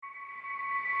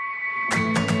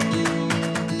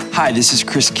Hi, this is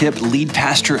Chris Kipp, lead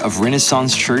pastor of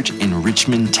Renaissance Church in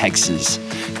Richmond, Texas.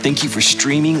 Thank you for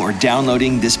streaming or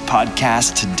downloading this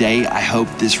podcast today. I hope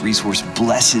this resource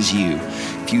blesses you.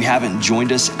 If you haven't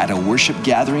joined us at a worship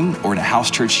gathering or at a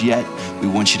house church yet, we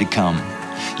want you to come.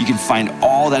 You can find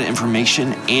all that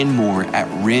information and more at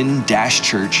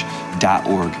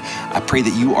ren-church.org. I pray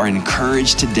that you are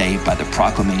encouraged today by the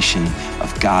proclamation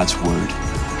of God's word.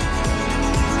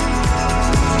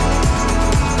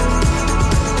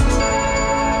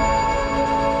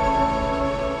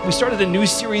 We started a new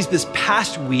series this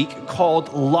past week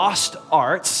called Lost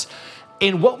Arts.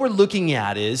 And what we're looking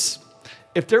at is,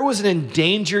 if there was an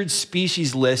endangered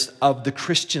species list of the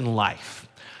Christian life,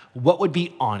 what would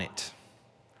be on it?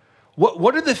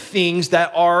 What are the things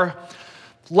that are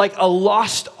like a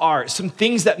lost art? Some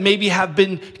things that maybe have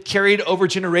been carried over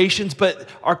generations, but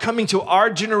are coming to our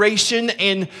generation,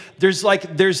 and there's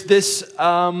this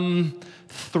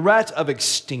threat of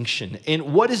extinction.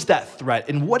 And what is that threat?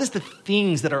 And what is the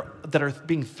things that are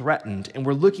being threatened? And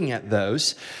we're looking at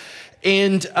those.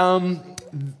 And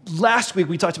last week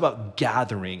we talked about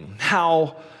gathering,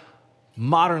 how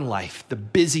modern life, the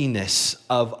busyness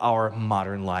of our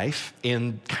modern life,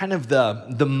 and kind of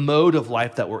the mode of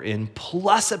life that we're in,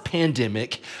 plus a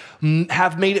pandemic,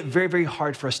 have made it very, very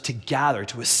hard for us to gather,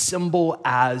 to assemble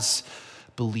as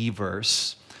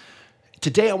believers.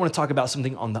 Today I want to talk about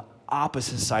something on the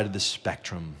opposite side of the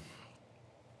spectrum.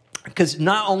 Because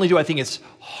not only do I think it's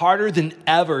harder than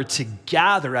ever to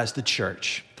gather as the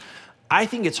church, I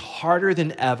think it's harder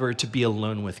than ever to be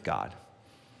alone with God.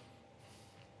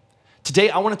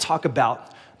 Today, I want to talk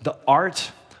about the art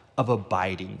of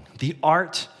abiding. The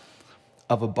art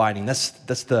of abiding.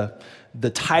 That's the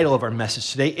title of our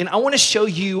message today. And I want to show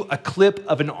you a clip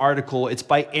of an article. It's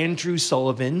by Andrew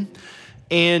Sullivan.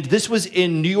 And this was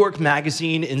in New York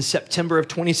Magazine in September of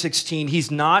 2016.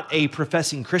 He's not a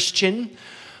professing Christian.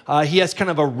 He has kind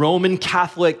of a Roman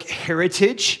Catholic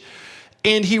heritage.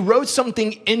 And he wrote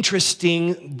something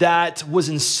interesting that was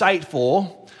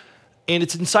insightful. And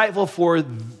it's insightful for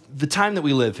the time that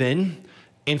we live in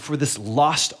and for this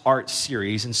Lost Art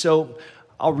series. And so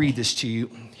I'll read this to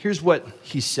you. Here's what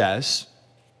he says.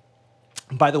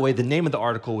 By the way, the name of the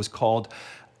article was called,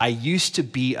 "I Used to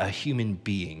Be a Human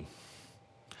Being."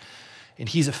 And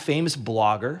he's a famous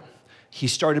blogger. He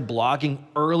started blogging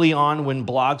early on when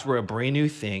blogs were a brand new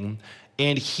thing.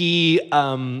 And he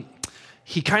kind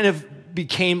of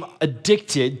became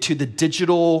addicted to the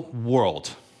digital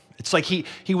world. It's like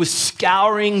he was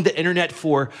scouring the internet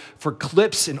for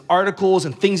clips and articles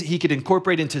and things that he could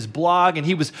incorporate into his blog. And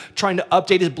he was trying to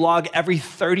update his blog every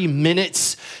 30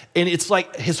 minutes. And it's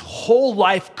like his whole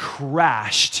life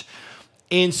crashed.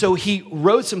 And so he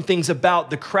wrote some things about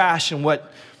the crash and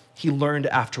what he learned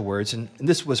afterwards. And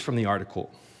this was from the article.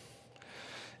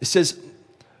 It says,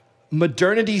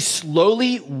 "Modernity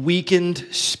slowly weakened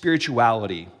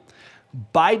spirituality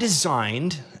by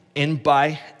design and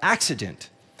by accident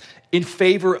in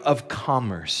favor of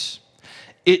commerce.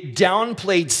 It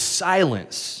downplayed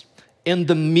silence and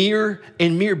mere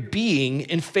being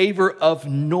in favor of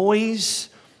noise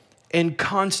and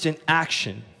constant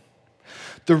action.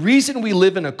 The reason we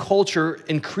live in a culture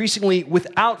increasingly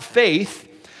without faith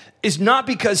is not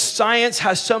because science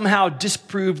has somehow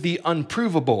disproved the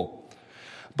unprovable,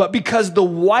 but because the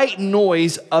white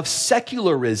noise of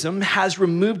secularism has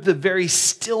removed the very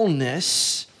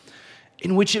stillness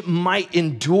in which it might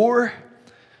endure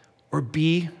or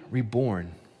be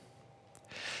reborn.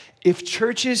 If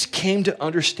churches came to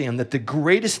understand that the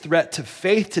greatest threat to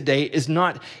faith today is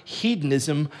not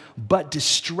hedonism, but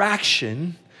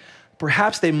distraction,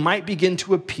 perhaps they might begin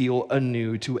to appeal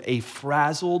anew to a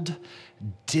frazzled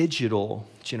digital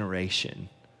generation."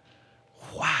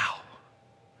 Wow.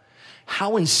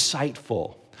 How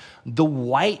insightful. The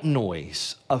white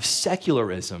noise of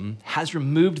secularism has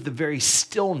removed the very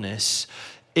stillness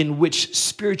in which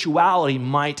spirituality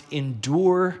might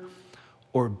endure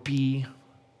or be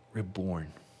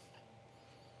reborn.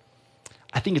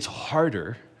 I think it's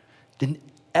harder than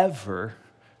ever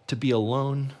to be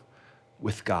alone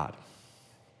with God.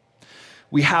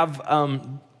 We have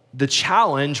the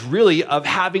challenge, really, of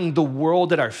having the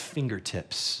world at our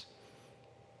fingertips.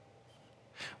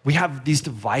 We have these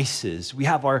devices, we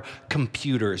have our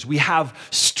computers, we have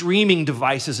streaming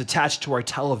devices attached to our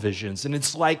televisions, and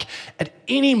it's like at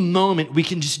any moment we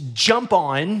can just jump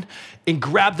on and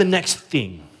grab the next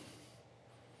thing.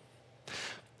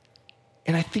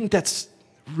 And I think that's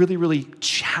really, really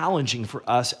challenging for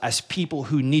us as people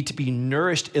who need to be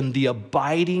nourished in the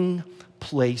abiding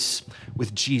place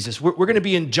with Jesus. We're going to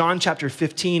be in John chapter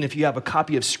 15 if you have a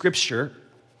copy of Scripture.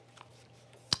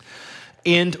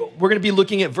 And we're going to be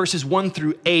looking at verses 1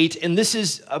 through 8. And this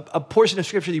is a portion of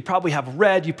scripture that you probably have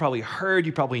read, you probably heard,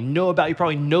 you probably know about, you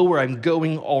probably know where I'm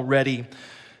going already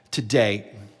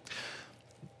today.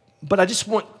 But I just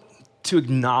want to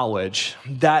acknowledge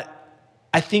that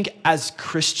I think as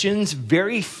Christians,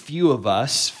 very few of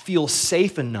us feel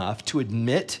safe enough to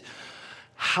admit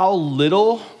how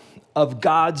little of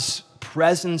God's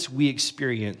presence we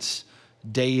experience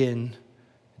day in,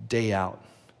 day out,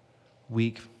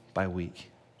 week by week.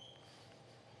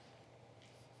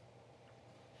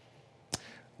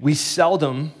 We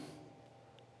seldom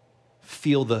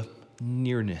feel the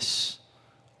nearness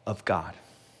of God.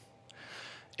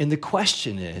 And the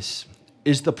question is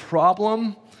the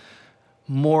problem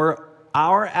more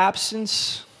our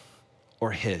absence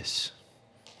or his?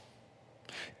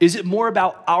 Is it more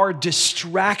about our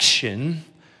distraction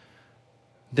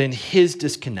than his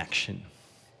disconnection?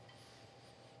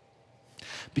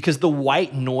 Because the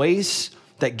white noise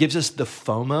that gives us the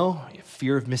FOMO,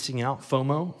 fear of missing out,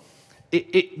 FOMO,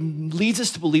 it leads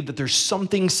us to believe that there's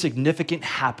something significant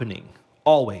happening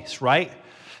always, right?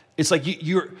 It's like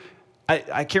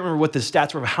I can't remember what the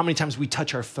stats were, but how many times we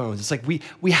touch our phones. It's like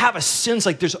we have a sense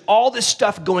like there's all this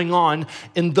stuff going on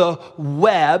in the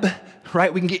web,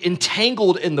 right? We can get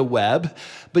entangled in the web,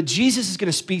 but Jesus is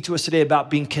going to speak to us today about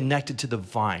being connected to the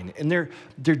vine. And they're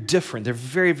different. They're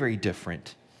very, very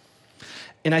different.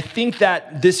 And I think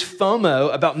that this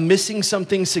FOMO about missing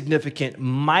something significant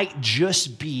might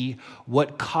just be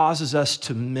what causes us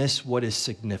to miss what is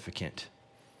significant.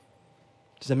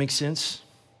 Does that make sense?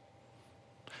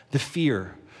 The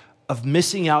fear of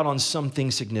missing out on something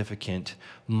significant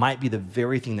might be the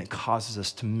very thing that causes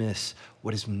us to miss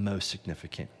what is most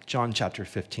significant. John chapter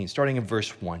 15, starting in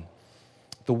verse 1,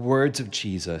 the words of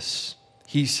Jesus.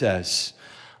 He says,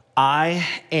 I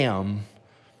am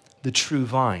the true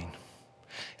vine,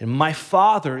 and my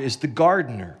Father is the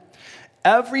gardener.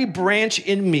 Every branch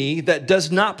in me that does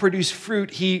not produce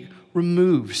fruit, he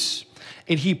removes,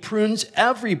 and he prunes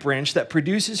every branch that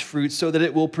produces fruit so that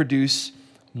it will produce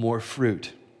more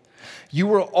fruit.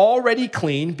 You are already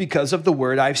clean because of the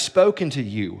word I've spoken to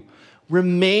you.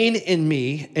 Remain in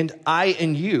me and I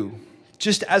in you.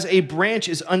 Just as a branch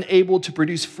is unable to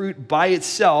produce fruit by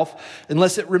itself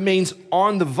unless it remains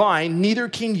on the vine, neither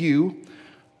can you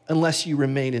unless you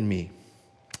remain in me.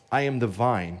 I am the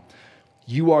vine.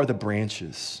 You are the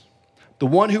branches. The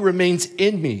one who remains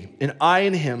in me and I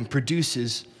in him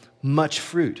produces much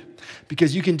fruit,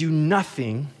 because you can do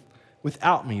nothing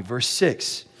without me. Verse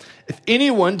 6, if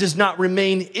anyone does not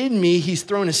remain in me, he's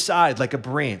thrown aside like a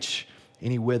branch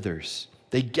and he withers.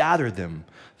 They gather them,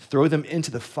 throw them into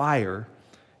the fire,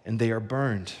 and they are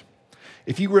burned.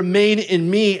 If you remain in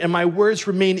me and my words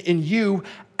remain in you,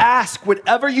 ask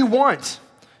whatever you want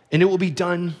and it will be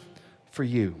done for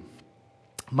you.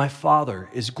 My Father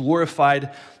is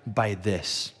glorified by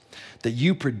this, that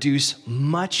you produce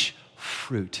much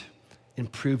fruit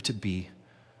and prove to be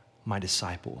my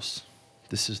disciples.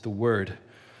 This is the word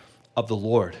of the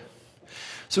Lord.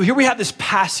 So here we have this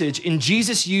passage, and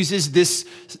Jesus uses this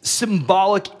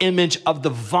symbolic image of the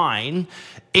vine,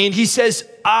 and he says,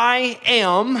 I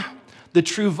am the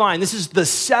true vine. This is the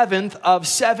seventh of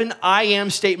 7 I am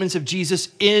statements of Jesus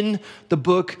in the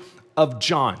book of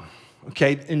John.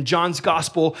 Okay, in John's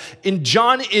gospel. And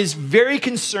John is very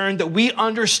concerned that we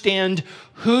understand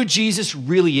who Jesus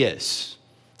really is.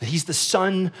 That he's the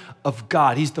Son of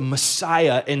God. He's the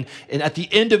Messiah. And at the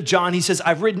end of John, he says,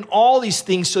 I've written all these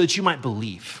things so that you might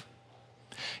believe.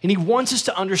 And he wants us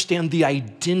to understand the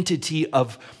identity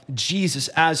of Jesus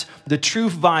as the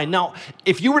true vine. Now,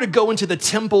 if you were to go into the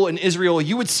temple in Israel,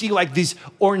 you would see like these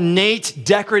ornate,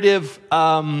 decorative,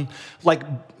 like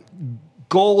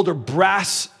gold or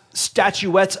brass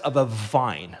statuettes of a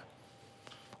vine.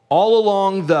 All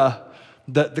along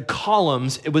the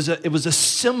columns, it was a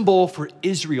symbol for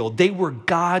Israel. They were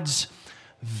God's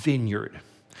vineyard.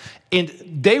 And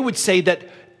they would say that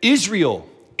Israel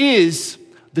is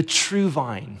the true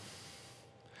vine.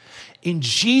 And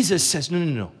Jesus says,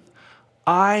 no.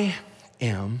 I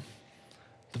am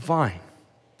the vine,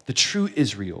 the true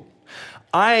Israel.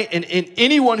 And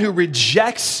anyone who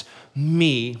rejects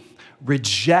me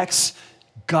rejects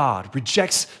God,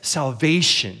 rejects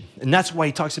salvation. And that's why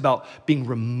he talks about being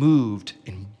removed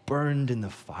and burned in the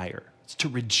fire. It's to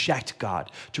reject God.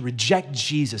 To reject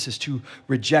Jesus is to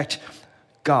reject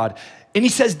God. And he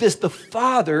says this, the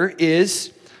Father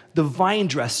is the vine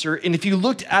dresser. And if you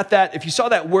looked at that, if you saw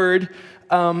that word,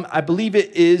 I believe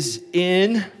it is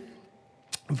in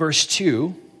verse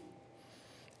 2.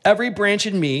 Every branch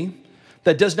in me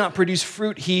that does not produce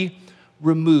fruit, he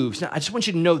removes. Now, I just want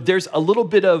you to know there's a little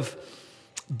bit of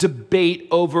debate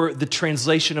over the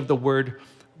translation of the word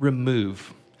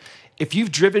remove. If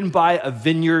you've driven by a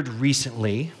vineyard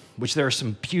recently, which there are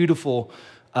some beautiful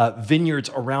vineyards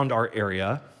around our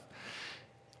area,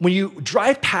 when you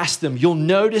drive past them, you'll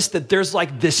notice that there's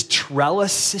like this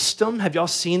trellis system. Have y'all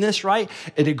seen this, right?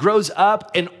 And it grows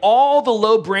up and all the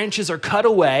low branches are cut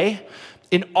away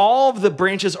and all of the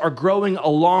branches are growing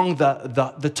along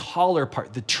the taller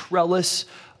part, the trellis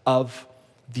of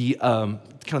the kind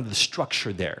of the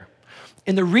structure there.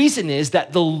 And the reason is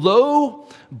that the low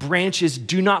branches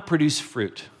do not produce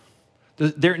fruit.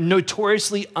 They're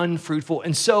notoriously unfruitful.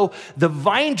 And so the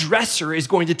vine dresser is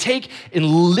going to take and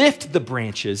lift the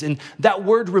branches. And that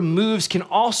word removes can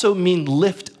also mean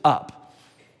lift up.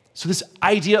 So this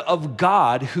idea of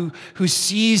God who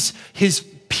sees his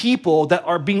people that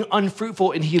are being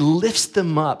unfruitful and he lifts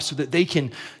them up so that they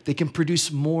can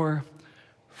produce more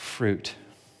fruit.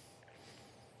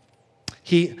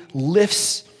 He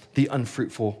lifts the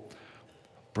unfruitful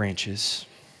branches.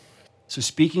 So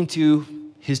speaking to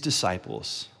his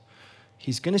disciples,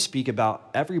 he's going to speak about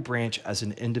every branch as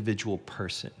an individual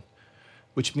person,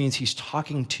 which means he's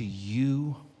talking to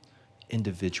you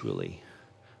individually,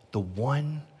 the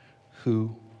one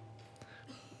who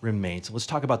remains. So let's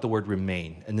talk about the word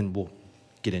remain, and then we'll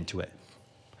get into it.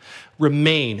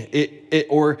 Remain,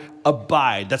 or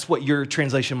abide. That's what your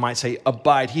translation might say,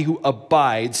 abide. He who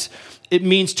abides. It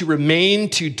means to remain,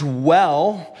 to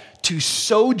dwell, to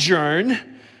sojourn,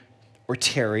 or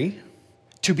tarry,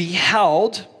 to be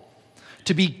held,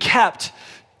 to be kept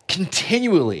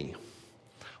continually,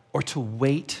 or to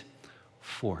wait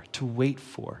for.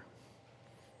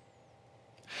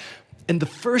 And the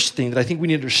first thing that I think we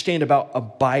need to understand about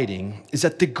abiding is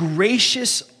that the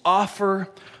gracious offer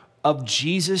of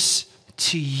Jesus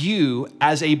to you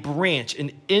as a branch,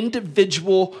 an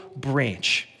individual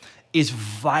branch, is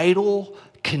vital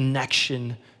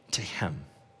connection to him.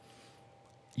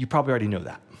 You probably already know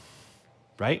that,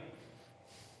 right?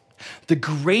 The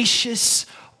gracious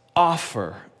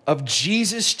offer of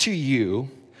Jesus to you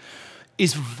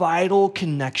is vital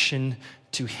connection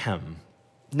to him.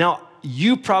 Now,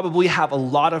 you probably have a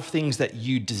lot of things that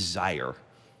you desire,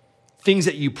 things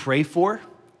that you pray for.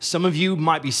 Some of you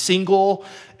might be single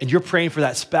and you're praying for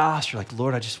that spouse. You're like,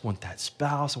 Lord, I just want that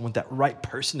spouse. I want that right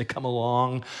person to come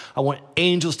along. I want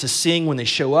angels to sing when they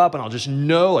show up and I'll just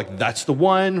know like that's the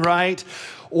one, right?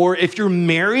 Or if you're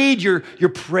married, you're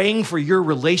praying for your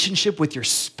relationship with your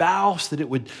spouse, that it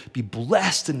would be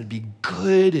blessed and it'd be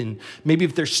good. And maybe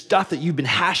if there's stuff that you've been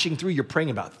hashing through, you're praying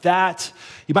about that.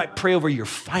 You might pray over your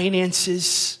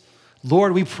finances.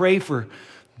 Lord, we pray for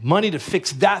money to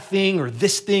fix that thing or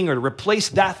this thing or to replace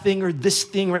that thing or this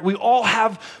thing, right? We all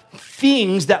have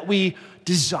things that we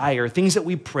desire, things that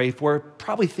we pray for,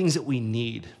 probably things that we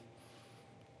need.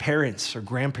 Parents or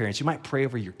grandparents, you might pray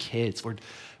over your kids. Lord,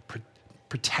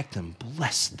 protect them,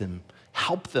 bless them,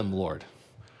 help them, Lord.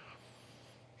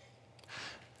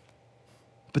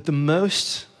 But the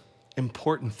most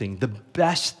important thing, the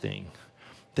best thing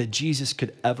that Jesus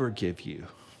could ever give you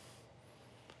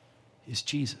is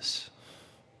Jesus.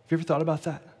 Have you ever thought about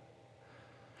that?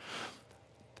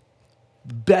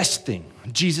 The best thing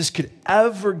Jesus could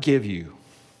ever give you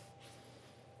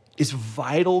is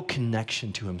vital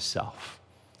connection to himself.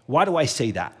 Why do I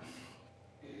say that?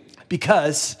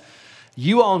 Because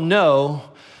you all know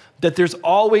that there's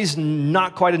always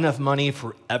not quite enough money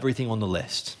for everything on the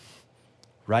list,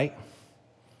 right?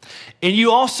 And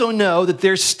you also know that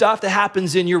there's stuff that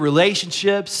happens in your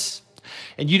relationships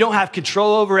and you don't have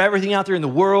control over everything out there in the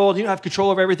world. You don't have control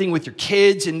over everything with your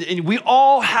kids. And we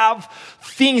all have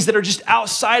things that are just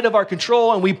outside of our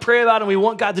control and we pray about and we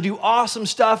want God to do awesome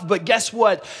stuff. But guess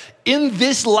what? In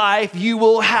this life, you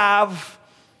will have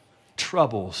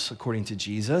troubles, according to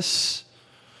Jesus.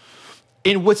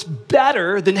 And what's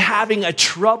better than having a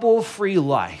trouble-free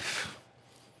life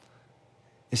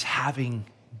is having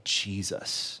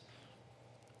Jesus,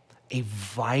 a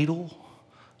vital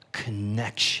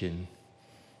connection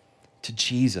to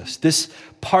Jesus. This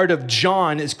part of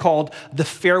John is called the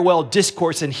farewell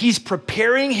discourse, and he's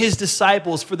preparing his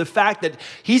disciples for the fact that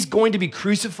he's going to be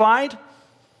crucified,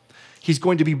 he's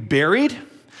going to be buried,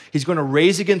 he's going to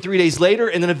raise again 3 days later,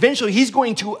 and then eventually he's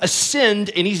going to ascend,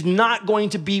 and he's not going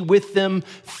to be with them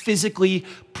physically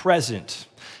present.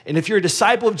 And if you're a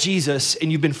disciple of Jesus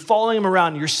and you've been following him around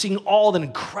and you're seeing all the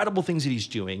incredible things that he's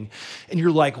doing, and you're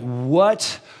like,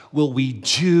 what will we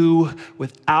do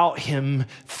without him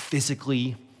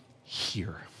physically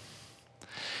here?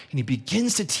 And he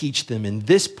begins to teach them in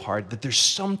this part that there's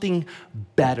something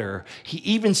better. He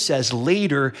even says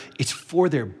later, it's for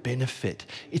their benefit.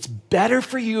 It's better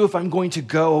for you if I'm going to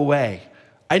go away.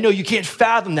 I know you can't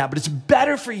fathom that, but it's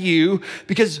better for you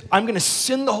because I'm going to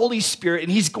send the Holy Spirit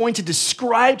and he's going to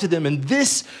describe to them in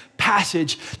this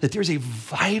passage that there's a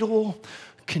vital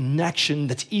connection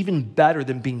that's even better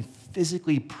than being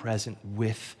physically present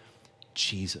with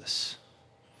Jesus.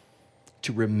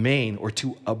 To remain or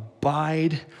to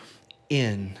abide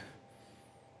in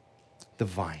the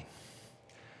vine.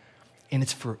 And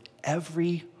it's for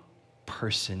every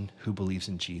person who believes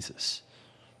in Jesus.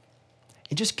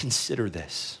 And just consider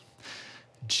this.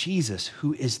 Jesus,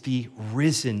 who is the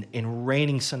risen and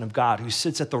reigning Son of God, who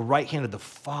sits at the right hand of the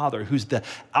Father, who's the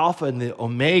Alpha and the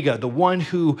Omega, the one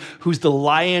who's the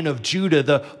Lion of Judah,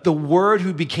 the Word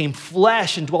who became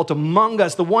flesh and dwelt among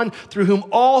us, the one through whom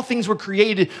all things were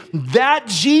created, that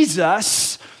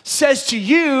Jesus says to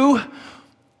you,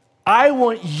 I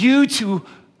want you to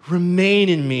remain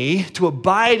in me, to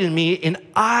abide in me, and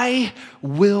I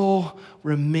will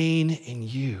remain in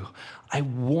you. I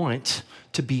want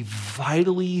to be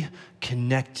vitally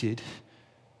connected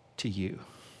to you.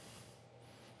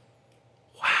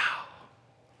 Wow.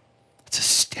 It's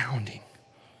astounding.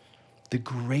 The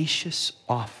gracious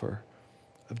offer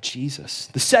of Jesus.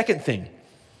 The second thing,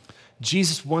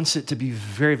 Jesus wants it to be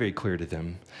very, very clear to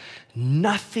them.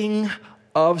 Nothing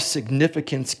of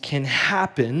significance can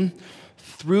happen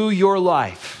through your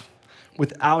life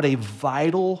without a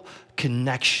vital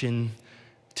connection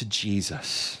to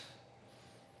Jesus.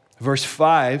 Verse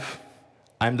 5,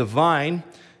 I'm the vine,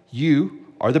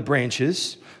 you are the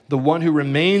branches. The one who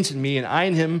remains in me and I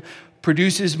in him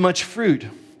produces much fruit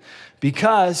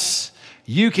because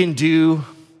you can do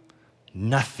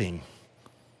nothing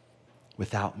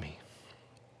without me.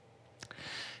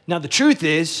 Now, the truth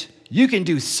is, you can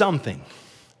do something,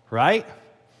 right?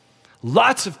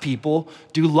 Lots of people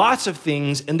do lots of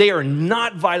things and they are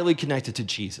not vitally connected to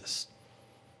Jesus.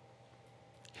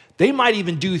 They might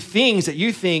even do things that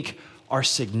you think are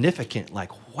significant,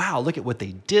 like, wow, look at what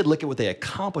they did, look at what they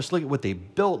accomplished, look at what they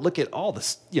built, look at all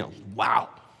this, wow.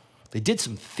 They did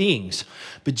some things.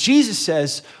 But Jesus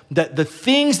says that the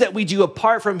things that we do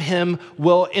apart from him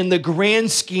will, in the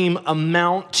grand scheme,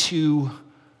 amount to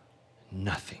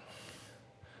nothing.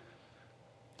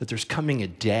 That there's coming a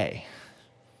day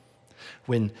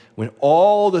when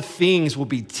all the things will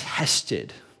be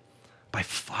tested by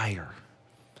fire.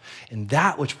 And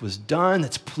that which was done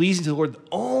that's pleasing to the Lord,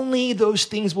 only those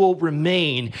things will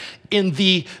remain in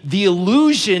the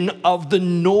illusion of the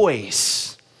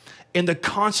noise and the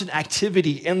constant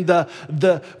activity and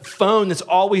the phone that's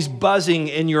always buzzing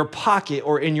in your pocket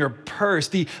or in your purse.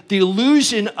 The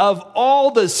illusion of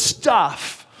all the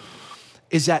stuff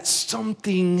is that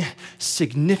something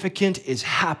significant is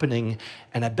happening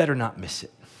and I better not miss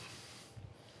it.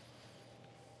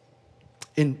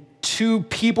 And to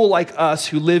people like us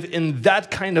who live in that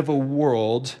kind of a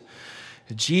world,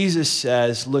 Jesus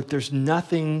says, look, there's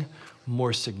nothing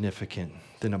more significant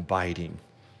than abiding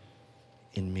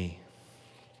in me.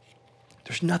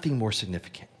 There's nothing more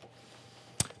significant.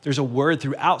 There's a word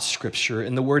throughout Scripture,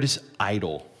 and the word is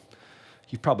idol.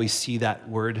 You probably see that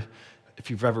word if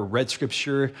you've ever read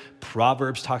Scripture.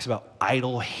 Proverbs talks about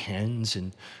idle hens,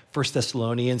 and 1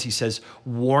 Thessalonians, he says,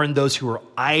 warn those who are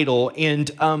idle.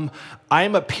 And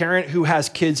I'm a parent who has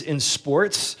kids in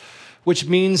sports, which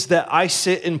means that I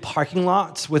sit in parking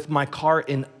lots with my car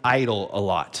in idle a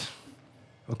lot,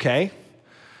 okay?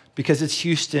 Because it's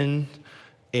Houston,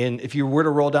 and if you were to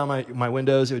roll down my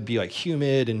windows, it would be like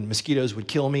humid and mosquitoes would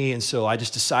kill me. And so I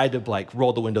just decided to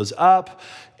roll the windows up.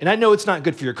 And I know it's not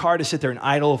good for your car to sit there in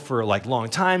idle for long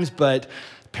times, but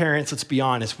parents, let's be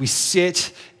honest, we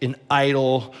sit in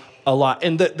idle a lot.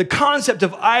 And the concept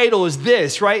of idle is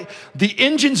this, right? The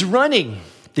engine's running,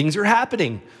 things are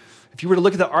happening. If you were to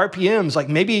look at the RPMs,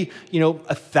 maybe,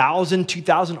 1,000,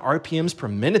 2,000 RPMs per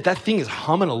minute, that thing is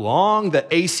humming along, the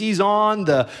AC's on,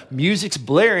 the music's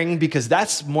blaring because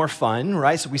that's more fun,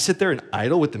 right? So we sit there in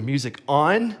idle with the music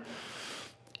on,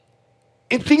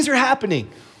 and things are happening,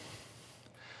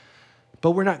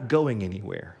 but we're not going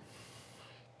anywhere.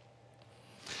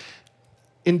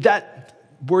 And that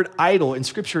word idle in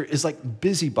Scripture is like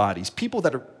busybodies, people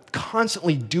that are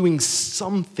constantly doing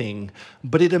something,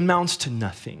 but it amounts to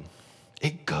nothing.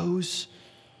 It goes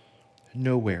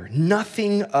nowhere.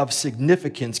 Nothing of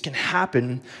significance can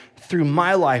happen through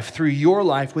my life, through your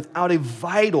life, without a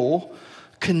vital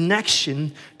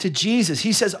connection to Jesus.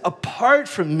 He says, apart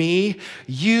from me,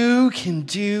 you can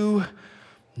do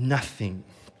nothing.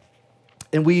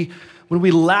 And when we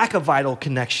lack a vital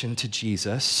connection to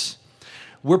Jesus,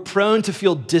 we're prone to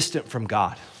feel distant from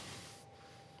God.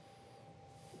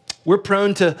 We're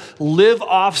prone to live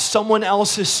off someone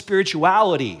else's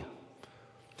spirituality.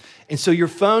 And so your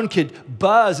phone could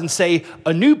buzz and say,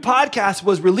 a new podcast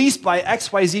was released by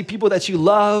XYZ people that you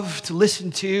love to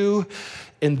listen to.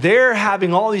 And they're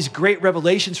having all these great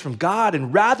revelations from God.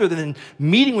 And rather than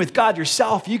meeting with God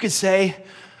yourself, you could say,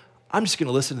 I'm just going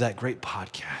to listen to that great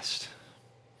podcast.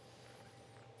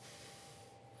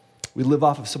 We live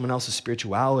off of someone else's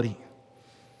spirituality.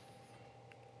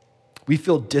 We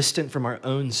feel distant from our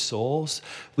own souls.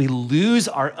 We lose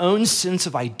our own sense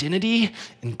of identity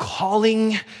and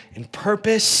calling and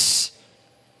purpose.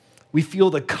 We feel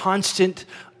the constant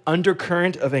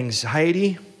undercurrent of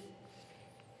anxiety.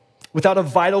 Without a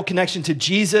vital connection to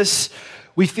Jesus,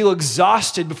 we feel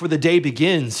exhausted before the day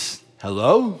begins.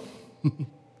 Hello?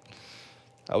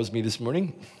 That was me this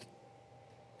morning.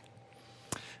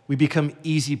 We become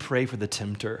easy prey for the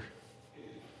tempter,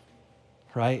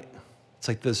 right? It's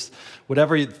like this,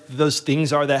 whatever those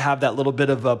things are that have that little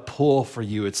bit of a pull for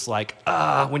you, it's like,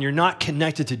 when you're not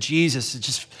connected to Jesus, it's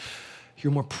just,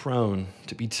 you're more prone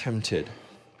to be tempted,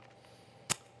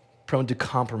 prone to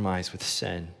compromise with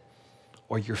sin,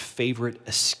 or your favorite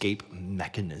escape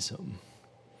mechanism.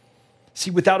 See,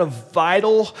 without a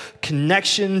vital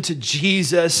connection to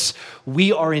Jesus,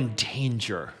 we are in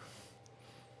danger.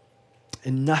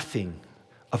 And nothing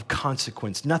of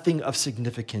consequence, nothing of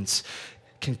significance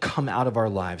can come out of our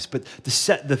lives. But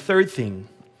the third thing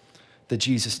that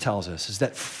Jesus tells us is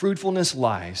that fruitfulness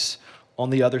lies on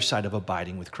the other side of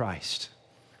abiding with Christ.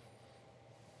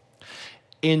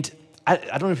 And I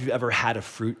don't know if you've ever had a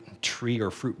fruit tree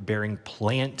or fruit-bearing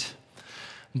plant,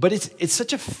 but it's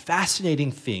such a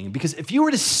fascinating thing because if you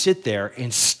were to sit there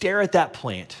and stare at that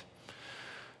plant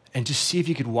and just see if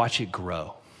you could watch it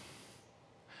grow,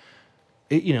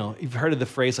 you've heard of the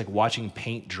phrase like watching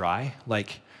paint dry.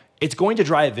 Like it's going to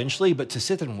dry eventually, but to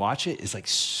sit there and watch it is like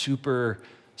super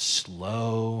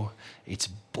slow. It's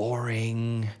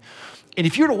boring. And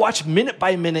if you were to watch minute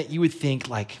by minute, you would think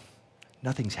like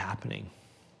nothing's happening.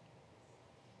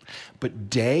 But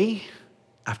day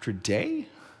after day,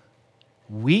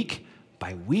 week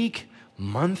by week,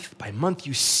 month by month,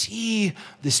 you see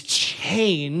this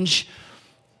change,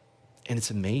 and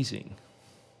it's amazing.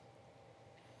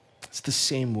 It's the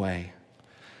same way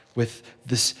with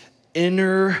this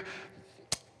inner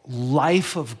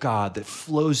life of God that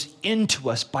flows into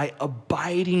us by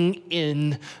abiding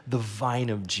in the vine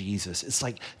of Jesus. It's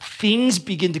like things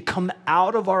begin to come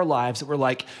out of our lives that we're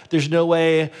like, there's no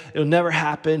way, it'll never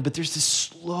happen, but there's this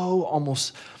slow,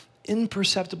 almost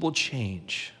imperceptible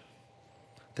change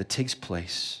that takes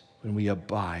place when we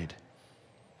abide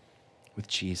with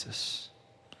Jesus.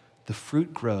 The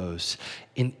fruit grows,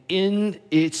 and in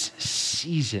its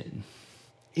season,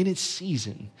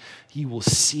 you will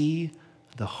see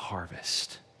the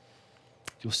harvest.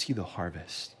 You'll see the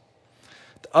harvest.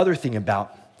 The other thing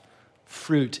about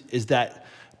fruit is that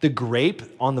the grape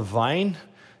on the vine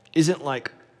isn't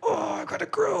like, oh, I gotta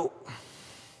grow,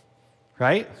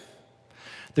 right?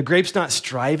 The grape's not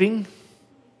striving.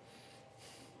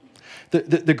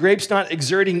 The grape's not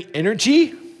exerting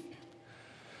energy.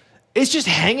 It's just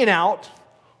hanging out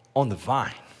on the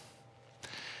vine.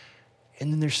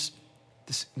 And then there's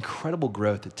this incredible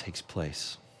growth that takes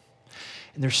place.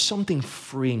 And there's something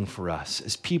freeing for us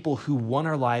as people who want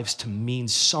our lives to mean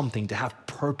something, to have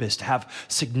purpose, to have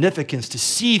significance, to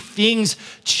see things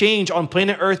change on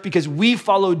planet Earth because we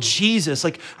follow Jesus.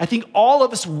 Like, I think all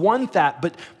of us want that,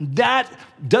 but that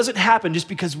doesn't happen just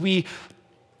because we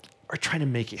are trying to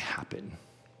make it happen.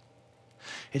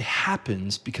 It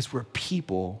happens because we're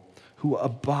people who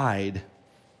abide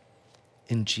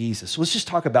in Jesus. So let's just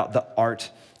talk about the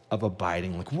art of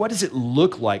abiding. Like, what does it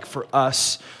look like for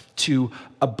us to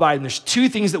abide? And there's two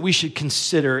things that we should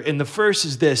consider. And the first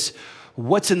is this: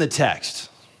 what's in the text?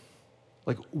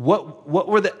 Like, what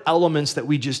were the elements that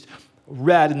we just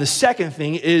read? And the second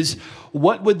thing is,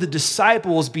 what would the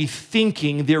disciples be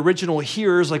thinking, the original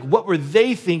hearers? Like, what were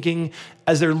they thinking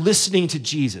as they're listening to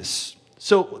Jesus?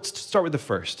 So let's start with the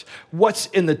first. What's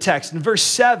in the text? In verse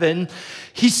 7,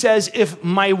 he says, if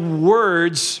my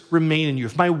words remain in you,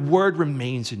 if my word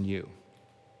remains in you.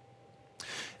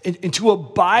 And to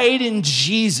abide in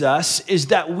Jesus is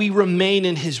that we remain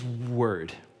in his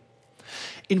word.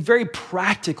 And very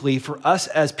practically, for us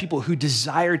as people who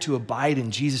desire to abide in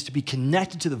Jesus, to be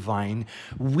connected to the vine,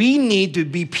 we need to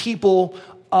be people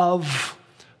of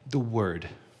the word.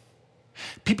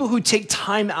 People who take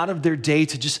time out of their day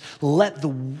to just let the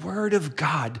word of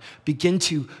God begin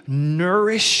to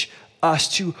nourish us,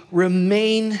 to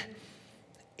remain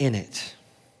in it.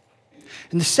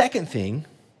 And the second thing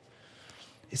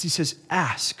is he says,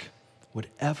 ask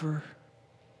whatever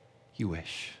you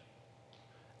wish.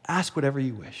 Ask whatever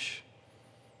you wish.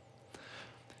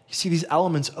 You see, these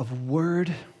elements of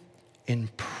word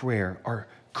and prayer are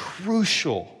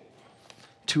crucial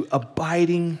to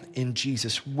abiding in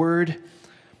Jesus' word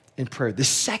and prayer. The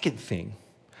second thing,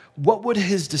 what would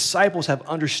his disciples have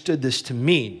understood this to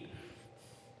mean?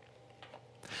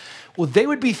 Well, they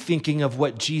would be thinking of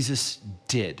what Jesus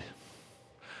did.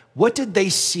 What did they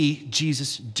see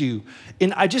Jesus do?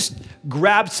 And I just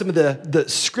grabbed some of the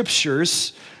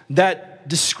scriptures that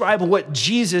describe what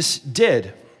Jesus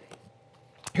did.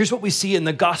 Here's what we see in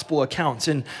the gospel accounts.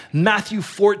 In Matthew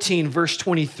 14, verse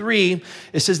 23,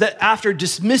 it says that after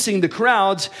dismissing the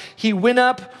crowds, he went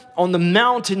up on the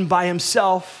mountain by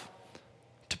himself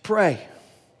to pray.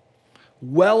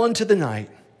 Well into the night,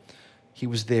 he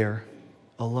was there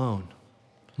alone.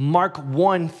 Mark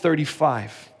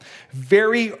 1:35,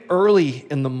 very early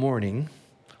in the morning,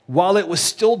 while it was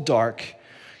still dark,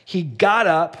 he got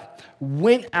up,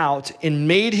 went out, and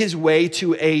made his way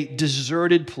to a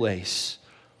deserted place.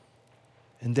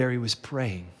 And there he was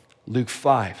praying. Luke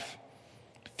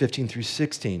 5:15 through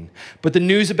 16. But the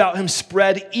news about him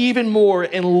spread even more,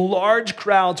 and large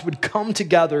crowds would come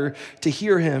together to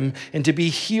hear him and to be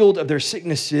healed of their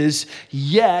sicknesses.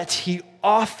 Yet he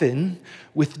often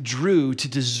withdrew to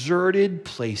deserted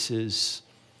places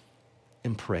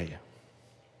and prayed.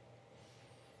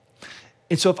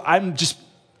 And so if I'm just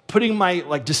putting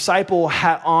my disciple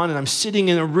hat on and I'm sitting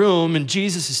in a room and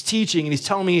Jesus is teaching and he's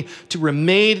telling me to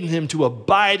remain in him, to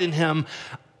abide in him,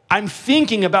 I'm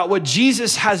thinking about what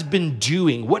Jesus has been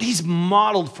doing. What he's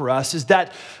modeled for us is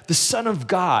that the Son of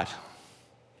God,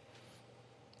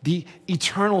 the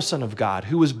eternal Son of God,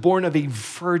 who was born of a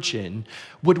virgin,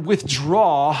 would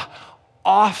withdraw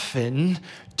often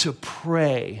to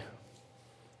pray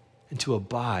and to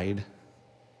abide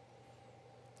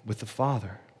with the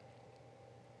Father.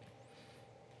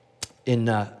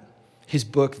 In his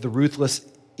book, The Ruthless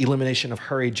Elimination of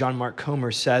Hurry, John Mark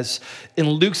Comer says, in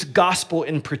Luke's gospel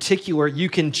in particular, you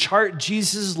can chart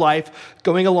Jesus' life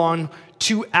going along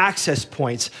two access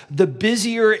points. The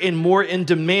busier and more in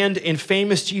demand and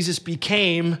famous Jesus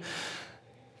became,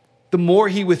 the more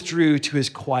he withdrew to his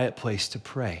quiet place to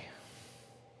pray.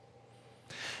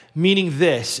 Meaning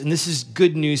this, and this is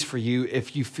good news for you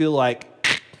if you feel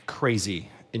like crazy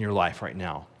in your life right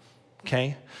now,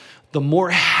 okay? The more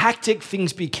hectic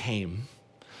things became,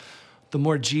 the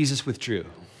more Jesus withdrew.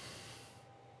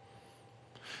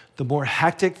 The more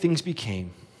hectic things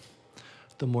became,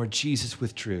 the more Jesus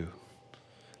withdrew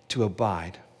to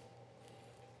abide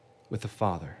with the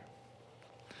Father.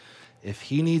 If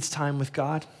he needs time with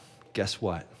God, guess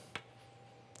what?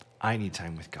 I need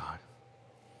time with God.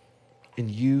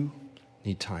 And you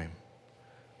need time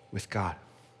with God.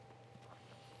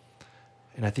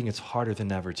 And I think it's harder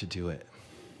than ever to do it.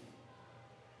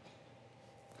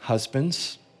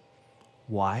 Husbands,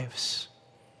 wives,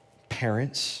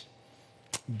 parents,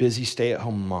 busy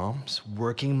stay-at-home moms,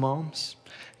 working moms,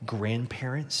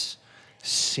 grandparents,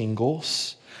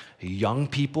 singles, young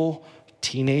people,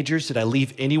 teenagers. Did I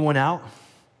leave anyone out?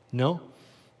 No?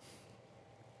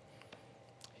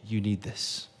 You need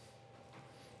this.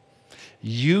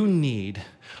 You need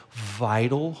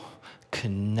vital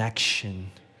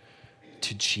connection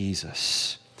to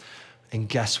Jesus. And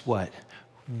guess what?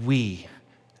 We,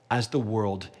 as the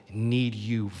world, need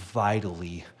you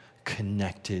vitally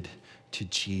connected to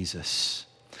Jesus.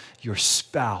 Your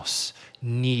spouse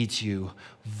needs you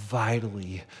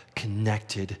vitally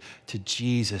connected to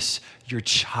Jesus. Your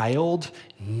child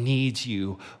needs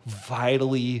you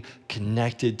vitally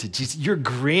connected to Jesus. Your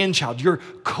grandchild, your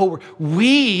coworker.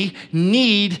 We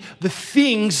need the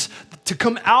things to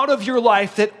come out of your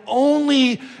life that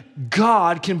only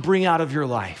God can bring out of your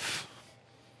life.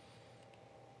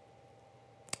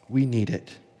 We need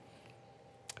it.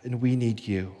 And we need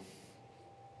you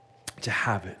to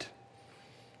have it.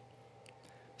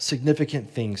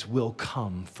 Significant things will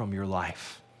come from your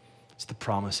life. It's the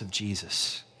promise of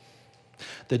Jesus.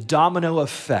 The domino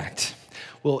effect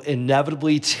will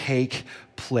inevitably take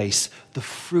place. The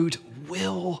fruit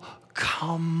will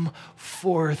come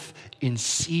forth in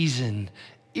season.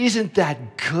 Isn't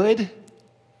that good?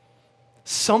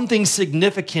 Something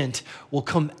significant will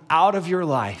come out of your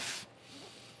life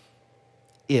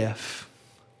if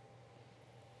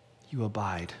you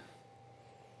abide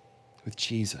with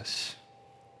Jesus.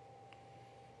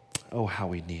 Oh, how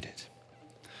we need it.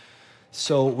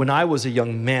 So when I was a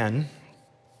young man,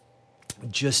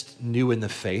 just new in the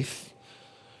faith,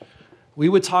 we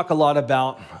would talk a lot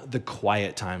about the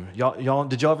quiet time. Y'all,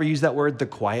 did y'all ever use that word, the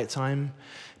quiet time?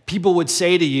 People would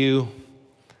say to you,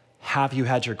 have you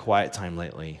had your quiet time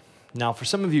lately? Now, for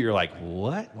some of you, you're like,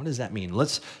 what? What does that mean?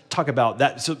 Let's talk about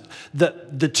that. So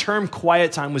the term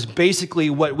quiet time was basically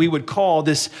what we would call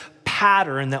this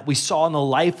pattern that we saw in the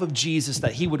life of Jesus,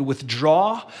 that he would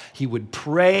withdraw, he would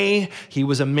pray, he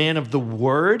was a man of the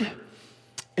word.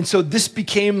 And so this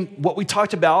became what we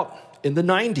talked about in the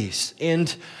 90s.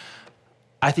 And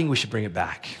I think we should bring it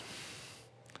back.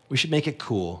 We should make it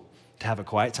cool to have a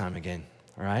quiet time again,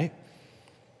 all right?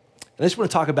 I just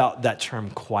want to talk about that term,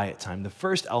 quiet time. The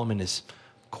first element is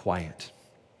quiet.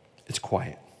 It's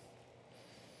quiet.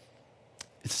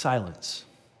 It's silence.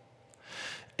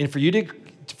 And for you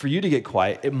to get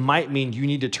quiet, it might mean you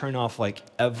need to turn off like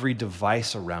every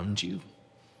device around you.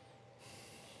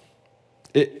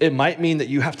 It might mean that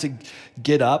you have to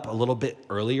get up a little bit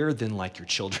earlier than like your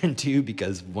children do,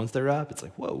 because once they're up, it's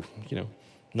like, whoa,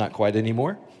 not quiet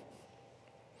anymore.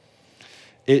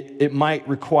 It might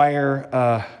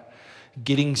require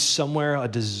getting somewhere, a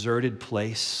deserted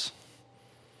place.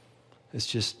 It's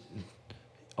just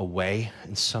away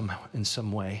in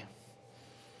some way.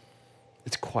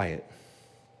 It's quiet.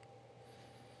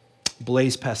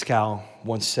 Blaise Pascal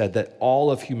once said that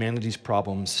all of humanity's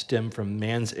problems stem from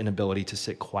man's inability to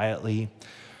sit quietly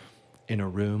in a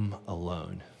room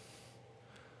alone.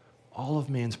 All of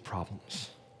man's problems.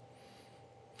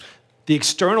 The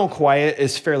external quiet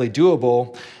is fairly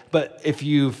doable, but if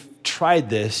you've tried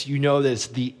this, you know that it's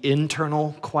the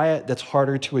internal quiet that's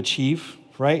harder to achieve,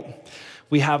 right?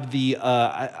 We have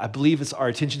I believe our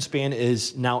attention span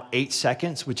is now 8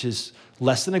 seconds, which is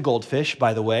less than a goldfish,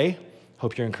 by the way.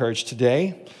 Hope you're encouraged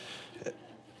today.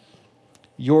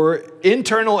 Your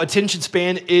internal attention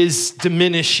span is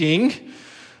diminishing.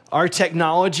 Our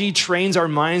technology trains our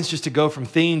minds just to go from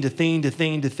thing to thing to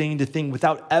thing to thing to thing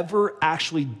without ever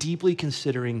actually deeply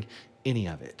considering any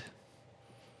of it.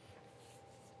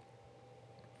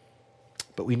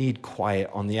 But we need quiet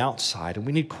on the outside, and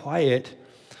we need quiet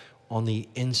on the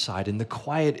inside. And the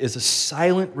quiet is a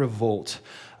silent revolt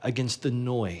against the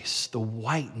noise, the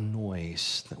white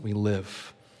noise that we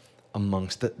live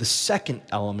amongst. The second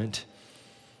element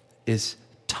is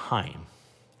time,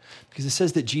 because it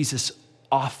says that Jesus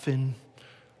often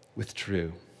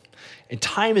withdrew. And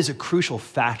time is a crucial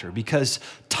factor because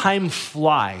time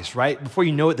flies, right? Before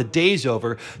you know it, the day's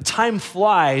over. Time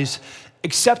flies,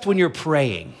 except when you're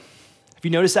praying. Have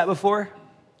you noticed that before?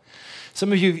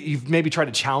 Some of you, you've maybe tried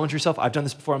to challenge yourself. I've done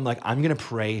this before. I'm like, I'm going to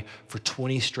pray for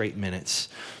 20 straight minutes.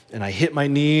 And I hit my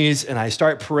knees and I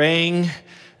start praying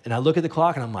and I look at the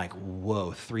clock and I'm like,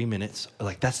 whoa, 3 minutes.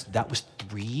 Like that was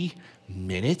 3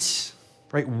 minutes,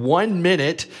 right? 1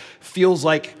 minute feels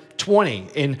like 20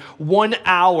 and 1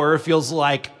 hour feels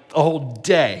like a whole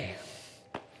day.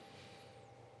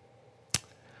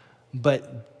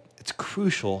 But it's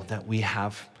crucial that we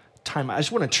have time. I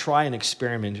just want to try an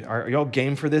experiment. Are y'all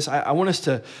game for this? I want us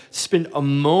to spend a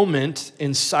moment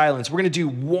in silence. We're going to do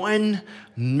 1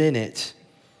 minute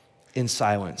in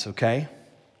silence, okay?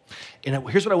 And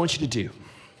here's what I want you to do.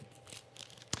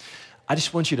 I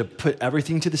just want you to put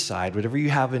everything to the side, whatever you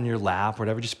have in your lap,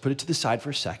 whatever, just put it to the side for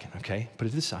a second, okay? Put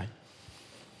it to the side.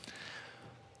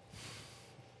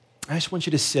 I just want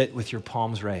you to sit with your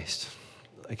palms raised,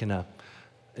 like in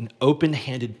an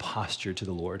open-handed posture to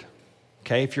the Lord.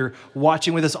 Okay, if you're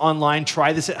watching with us online,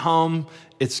 try this at home.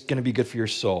 It's going to be good for your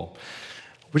soul.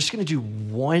 We're just going to do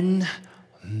 1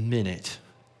 minute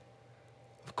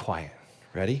of quiet.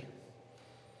 Ready?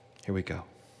 Here we go.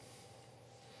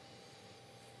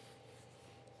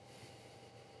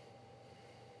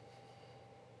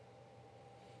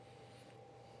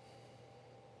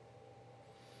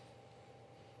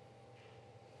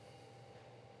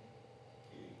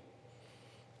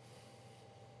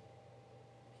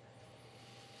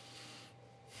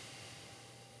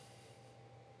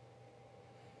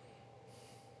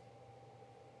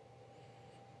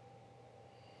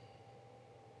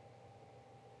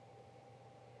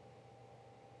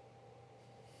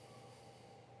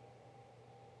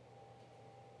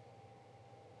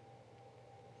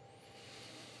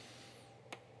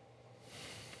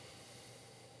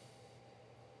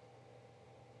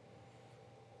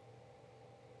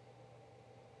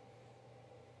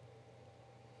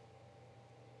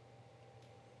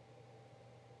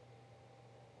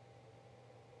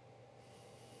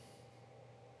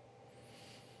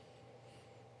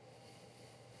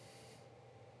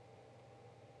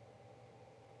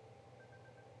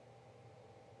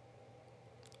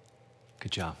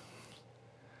 Good job.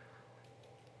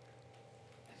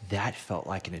 That felt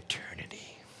like an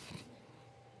eternity,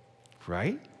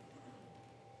 right?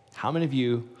 How many of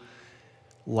you,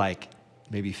 like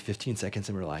maybe 15 seconds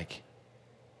and were like,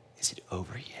 is it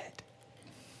over yet?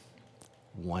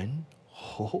 1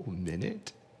 whole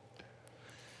minute?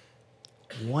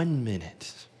 1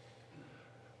 minute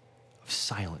of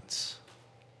silence.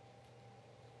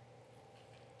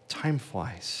 Time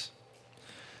flies,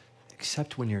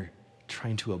 except when you're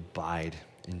trying to abide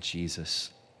in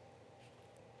Jesus.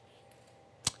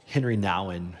 Henry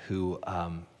Nouwen, who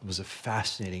was a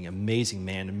fascinating, amazing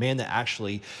man, a man that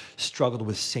actually struggled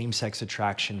with same-sex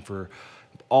attraction for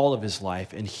all of his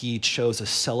life, and he chose a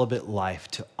celibate life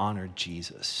to honor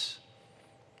Jesus.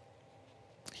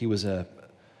 He was an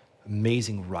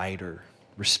amazing writer,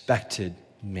 respected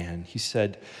man. He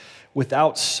said,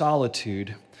 "Without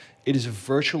solitude, it is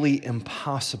virtually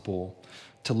impossible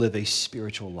to live a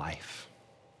spiritual life."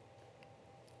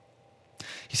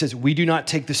 He says, "We do not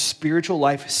take the spiritual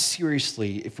life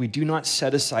seriously if we do not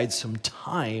set aside some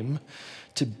time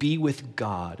to be with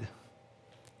God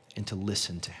and to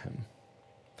listen to him."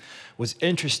 What's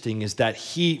interesting is that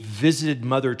he visited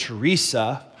Mother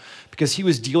Teresa because he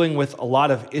was dealing with a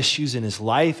lot of issues in his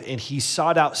life, and he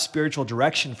sought out spiritual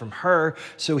direction from her.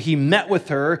 So he met with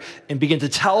her and began to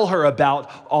tell her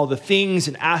about all the things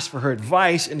and asked for her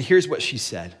advice. And here's what she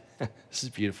said. This is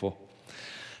beautiful.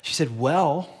 She said,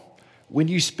 "Well, when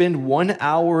you spend 1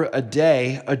 hour a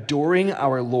day adoring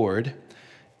our Lord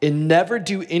and never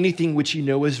do anything which you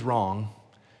know is wrong,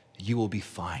 you will be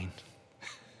fine."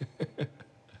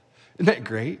 Isn't that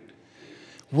great?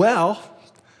 Well,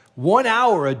 1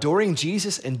 hour adoring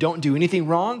Jesus and don't do anything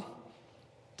wrong,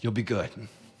 you'll be good.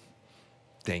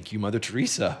 Thank you, Mother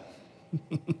Teresa.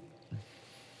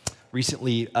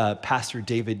 Recently, Pastor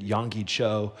David Yonggi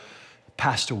Cho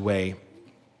passed away.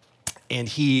 And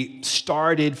he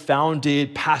founded,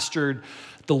 pastored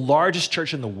the largest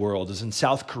church in the world. It's in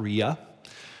South Korea.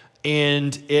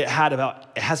 And it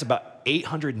has about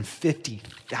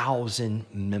 850,000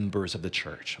 members of the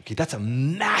church. Okay, that's a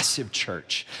massive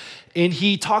church. And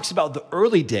he talks about the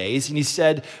early days, and he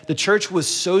said the church was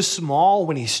so small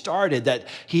when he started that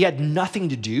he had nothing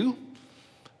to do.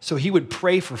 So he would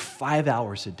pray for 5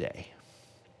 hours a day.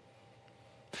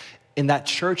 And that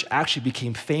church actually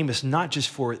became famous not just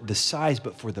for the size,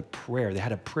 but for the prayer. They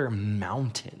had a prayer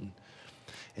mountain.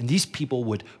 And these people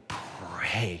would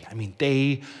pray. I mean,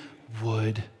 they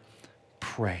would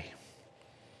pray.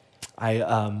 I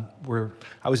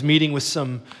was meeting with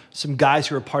some guys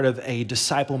who are part of a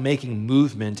disciple-making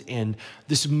movement, and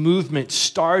this movement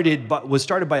was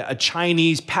started by a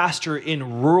Chinese pastor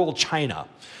in rural China.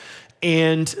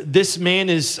 And this man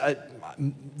is...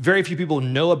 very few people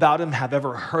know about him, have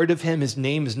ever heard of him. His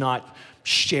name is not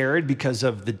shared because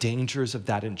of the dangers of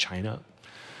that in China.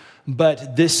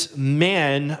 But this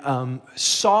man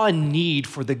saw a need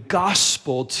for the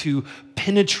gospel to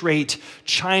penetrate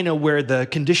China where the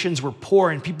conditions were poor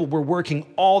and people were working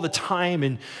all the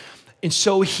time. And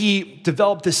so he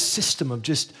developed this system of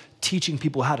just teaching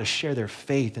people how to share their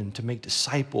faith and to make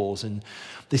disciples. And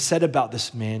they said about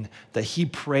this man that he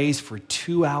prays for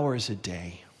 2 hours a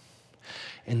day.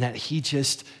 And that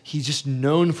he's just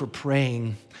known for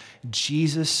praying,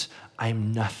 "Jesus,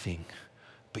 I'm nothing,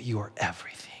 but you are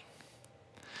everything.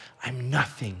 I'm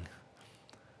nothing,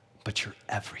 but you're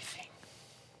everything."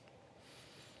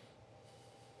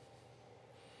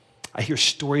 I hear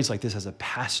stories like this as a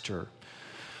pastor,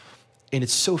 and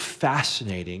it's so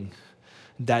fascinating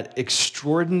that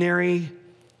extraordinary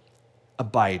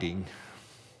abiding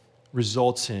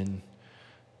results in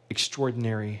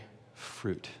extraordinary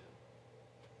fruit.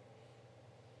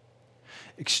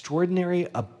 Extraordinary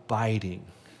abiding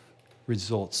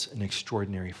results in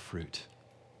extraordinary fruit.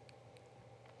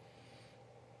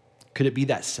 Could it be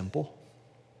that simple?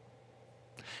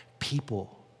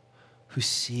 People who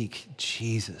seek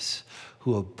Jesus,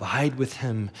 who abide with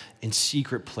him in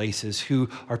secret places, who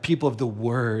are people of the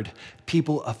word,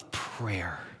 people of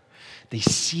prayer. They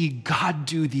see God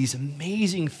do these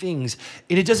amazing things,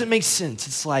 and it doesn't make sense.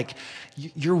 It's like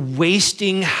you're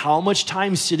wasting how much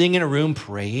time sitting in a room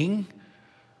praying?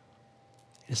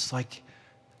 It's like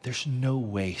there's no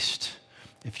waste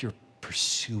if you're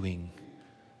pursuing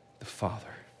the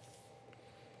Father.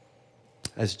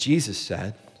 As Jesus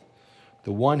said,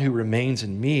 "The one who remains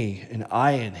in me and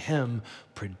I in him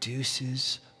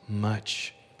produces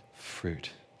much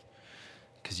fruit."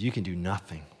 Because you can do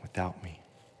nothing without me.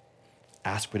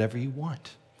 Ask whatever you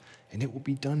want, and it will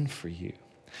be done for you.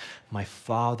 My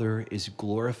Father is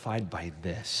glorified by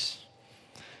this,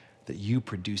 that you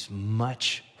produce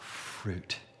much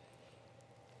fruit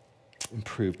and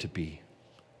prove to be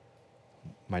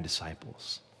my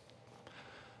disciples.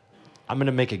 I'm going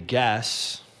to make a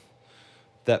guess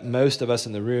that most of us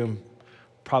in the room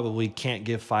probably can't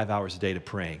give 5 hours a day to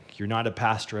praying. You're not a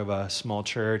pastor of a small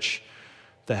church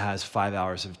that has 5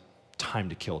 hours of time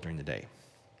to kill during the day.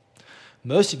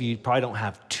 Most of you probably don't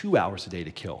have 2 hours a day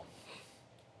to kill.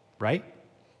 right?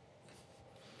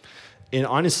 And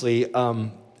honestly,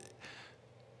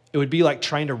 it would be like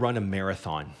trying to run a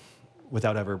marathon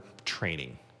without ever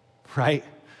training, right?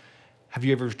 Have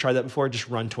you ever tried that before? Just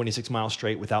run 26 miles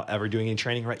straight without ever doing any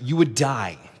training, right? You would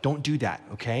die. Don't do that,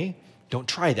 okay? Don't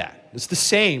try that. It's the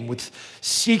same with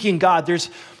seeking God.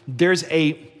 There's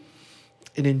an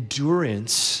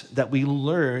endurance that we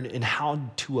learn in how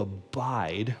to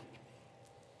abide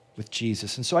with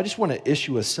Jesus. And so I just want to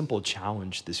issue a simple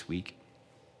challenge this week.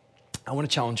 I want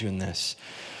to challenge you in this,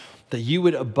 that you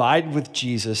would abide with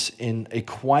Jesus in a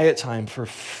quiet time for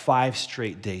 5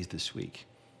 straight days this week.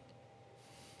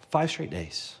 5 straight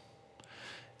days.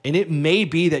 And it may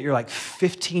be that you're like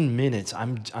 15 minutes,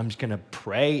 I'm just gonna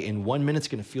pray, and 1 minute's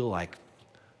gonna feel like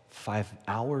 5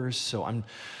 hours. So I'm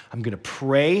gonna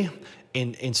pray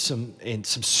in some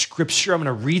scripture. I'm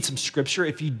gonna read some scripture.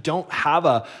 If you don't have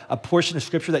a portion of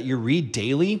scripture that you read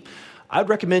daily, I'd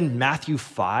recommend Matthew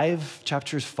 5,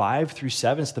 chapters 5 through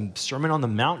 7. It's the Sermon on the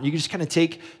Mount. You can just kind of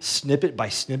take snippet by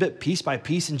snippet, piece by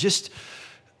piece, and just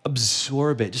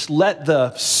absorb it. Just let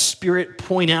the Spirit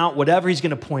point out whatever he's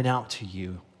going to point out to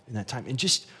you in that time. And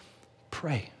just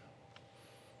pray.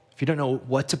 If you don't know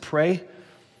what to pray,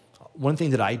 one thing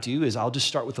that I do is I'll just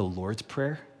start with the Lord's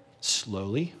Prayer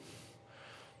slowly.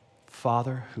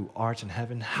 Father, who art in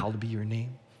heaven, hallowed be your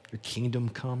name. Your kingdom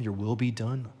come, your will be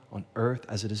done on earth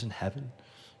as it is in heaven.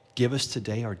 Give us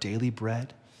today our daily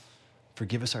bread.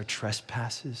 Forgive us our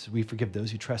trespasses. We forgive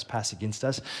those who trespass against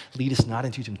us. Lead us not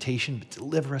into temptation, but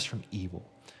deliver us from evil.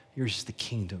 Yours is the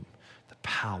kingdom, the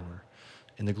power,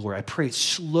 and the glory. I pray it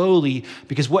slowly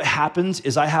because what happens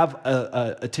is I have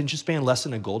a attention span less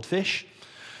than a goldfish.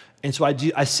 And so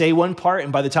I say one part,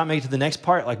 and by the time I get to the next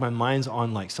part, like my mind's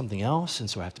on like something else, and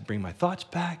so I have to bring my thoughts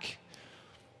back.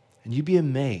 And you'd be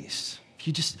amazed if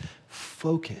you just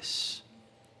focus,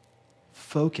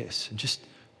 and just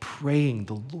praying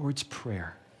the Lord's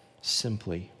Prayer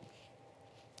simply.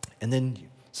 And then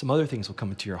some other things will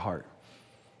come into your heart,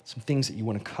 some things that you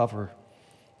want to cover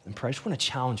and pray. I just want to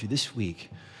challenge you this week.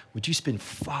 Would you spend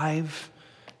 5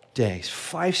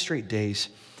 straight days,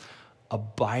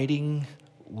 abiding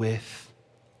with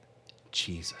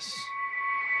Jesus?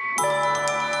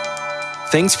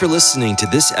 Thanks for listening to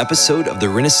this episode of the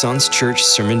Renaissance Church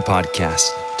Sermon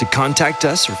Podcast. To contact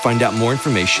us or find out more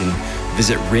information,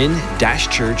 visit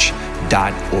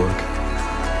ren-church.org.